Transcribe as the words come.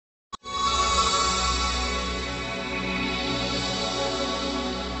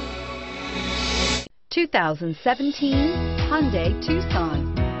2017 Hyundai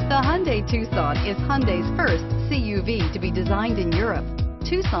Tucson. The Hyundai Tucson is Hyundai's first CUV to be designed in Europe.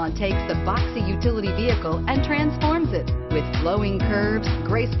 Tucson takes the boxy utility vehicle and transforms it. With flowing curves,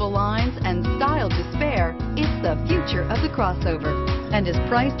 graceful lines, and style to spare, it's the future of the crossover and is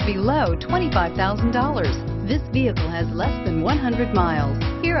priced below $25,000. This vehicle has less than 100 miles.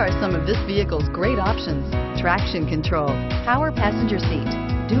 Here are some of this vehicle's great options: traction control, power passenger seat,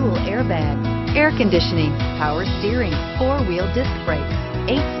 dual airbags, air conditioning, power steering, four-wheel disc brakes,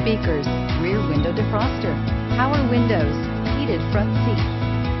 8 speakers, rear window defroster, power windows, heated front seats.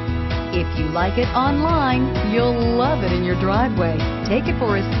 If you like it online, you'll love it in your driveway. Take it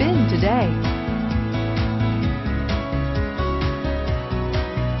for a spin today.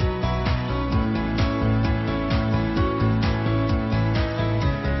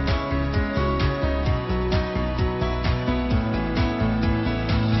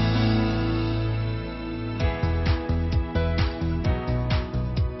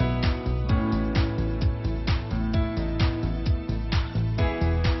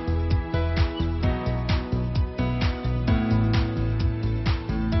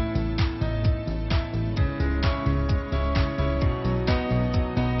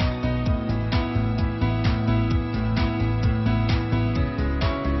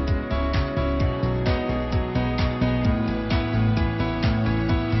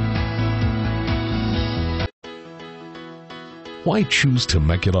 Why choose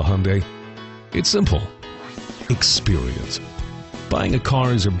Temecula Hyundai? It's simple. Experience. Buying a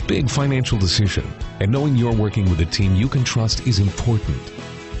car is a big financial decision, and knowing you're working with a team you can trust is important.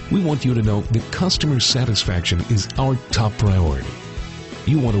 We want you to know that customer satisfaction is our top priority.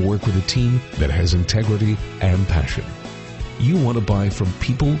 You want to work with a team that has integrity and passion. You want to buy from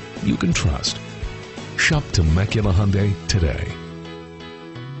people you can trust. Shop Temecula Hyundai today.